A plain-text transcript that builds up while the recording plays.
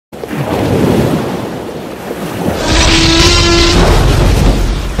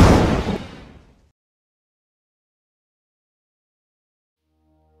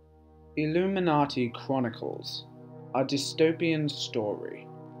Illuminati Chronicles, a dystopian story,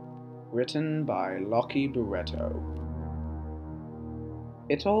 written by Lockie Barretto.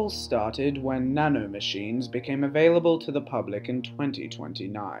 It all started when nanomachines became available to the public in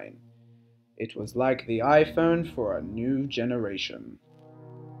 2029. It was like the iPhone for a new generation.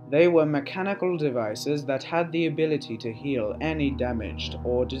 They were mechanical devices that had the ability to heal any damaged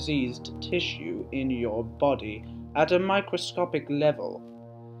or diseased tissue in your body at a microscopic level.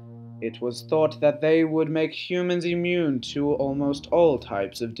 It was thought that they would make humans immune to almost all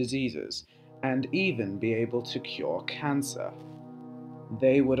types of diseases, and even be able to cure cancer.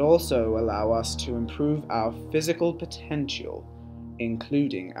 They would also allow us to improve our physical potential,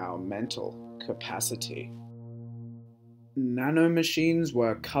 including our mental capacity. Nanomachines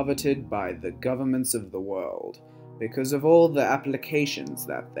were coveted by the governments of the world because of all the applications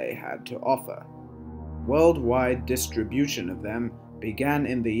that they had to offer. Worldwide distribution of them began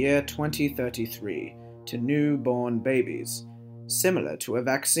in the year 2033 to newborn babies, similar to a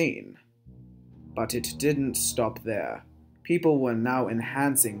vaccine. But it didn't stop there. People were now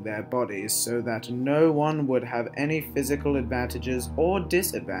enhancing their bodies so that no one would have any physical advantages or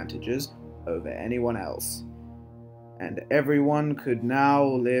disadvantages over anyone else. And everyone could now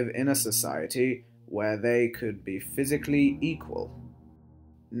live in a society where they could be physically equal.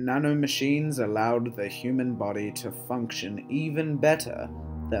 Nanomachines allowed the human body to function even better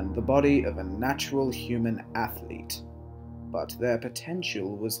than the body of a natural human athlete. But their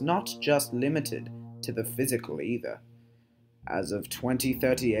potential was not just limited to the physical either. As of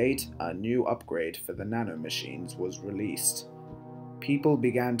 2038, a new upgrade for the nanomachines was released. People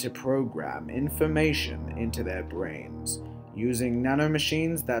began to program information into their brains using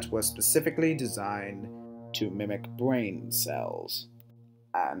nanomachines that were specifically designed to mimic brain cells.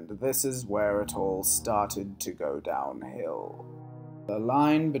 And this is where it all started to go downhill. The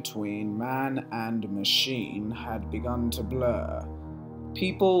line between man and machine had begun to blur.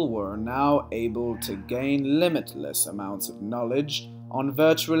 People were now able to gain limitless amounts of knowledge on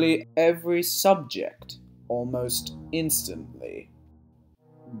virtually every subject, almost instantly.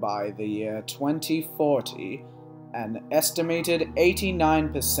 By the year 2040, an estimated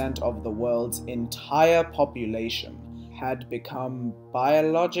 89% of the world's entire population had become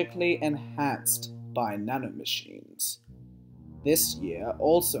biologically enhanced by nanomachines. This year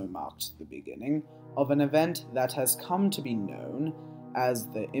also marked the beginning of an event that has come to be known as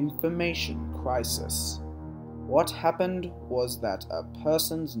the information crisis. What happened was that a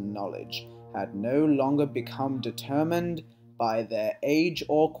person's knowledge had no longer become determined by their age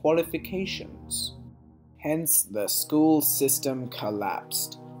or qualifications. Hence, the school system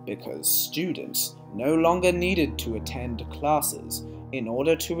collapsed because students no longer needed to attend classes in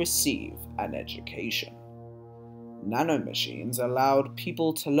order to receive an education. Nanomachines allowed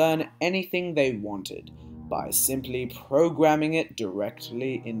people to learn anything they wanted by simply programming it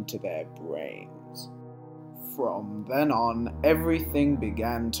directly into their brains. From then on, everything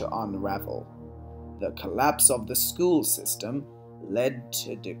began to unravel. The collapse of the school system led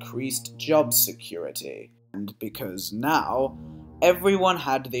to decreased job security, and because now everyone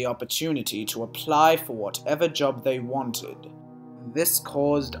had the opportunity to apply for whatever job they wanted, this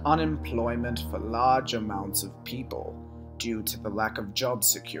caused unemployment for large amounts of people due to the lack of job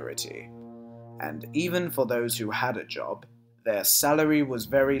security. And even for those who had a job, their salary was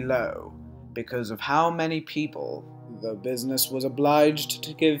very low because of how many people the business was obliged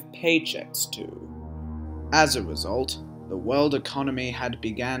to give paychecks to. As a result, the world economy had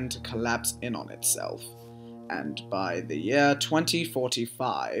begun to collapse in on itself, and by the year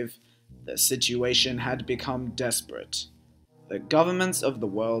 2045, the situation had become desperate. The governments of the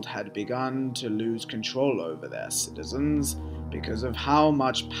world had begun to lose control over their citizens because of how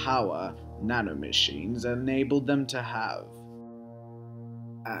much power nanomachines enabled them to have.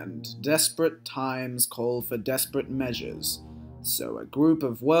 And desperate times call for desperate measures, so a group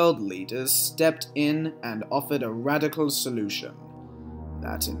of world leaders stepped in and offered a radical solution: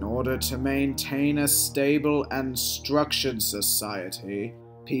 that in order to maintain a stable and structured society,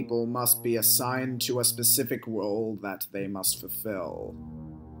 people must be assigned to a specific role that they must fulfill.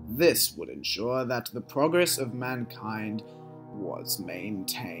 This would ensure that the progress of mankind was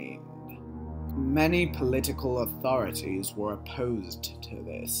maintained. Many political authorities were opposed to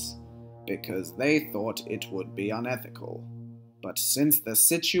this because they thought it would be unethical. But since the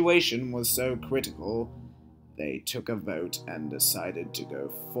situation was so critical, they took a vote and decided to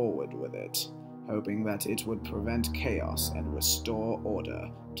go forward with it, hoping that it would prevent chaos and restore order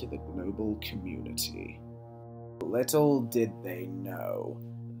to the global community. Little did they know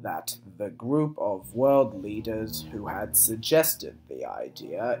that the group of world leaders who had suggested the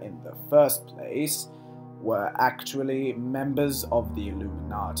idea in the first place were actually members of the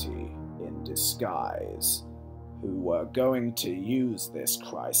Illuminati in disguise, who were going to use this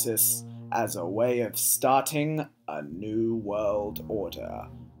crisis as a way of starting a new world order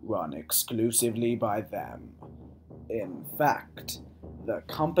run exclusively by them. In fact, the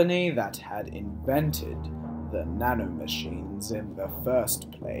company that had invented the nanomachines in the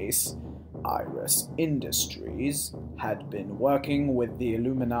first place, Iris Industries, had been working with the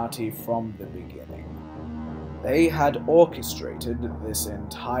Illuminati from the beginning. They had orchestrated this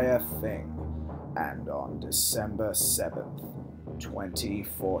entire thing, and on December 7th,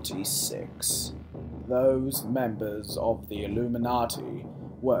 2046, those members of the Illuminati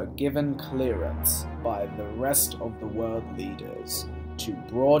were given clearance by the rest of the world leaders to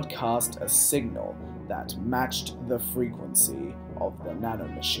broadcast a signal that matched the frequency of the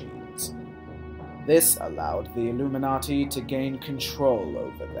nanomachines. This allowed the Illuminati to gain control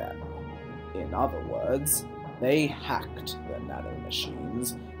over them. In other words, they hacked the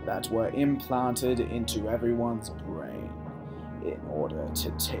nanomachines that were implanted into everyone's brain in order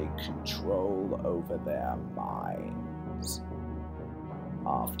to take control over their minds.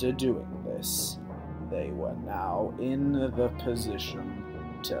 After doing this, they were now in the position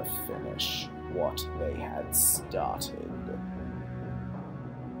to finish what they had started.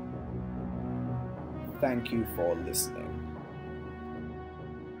 Thank you for listening.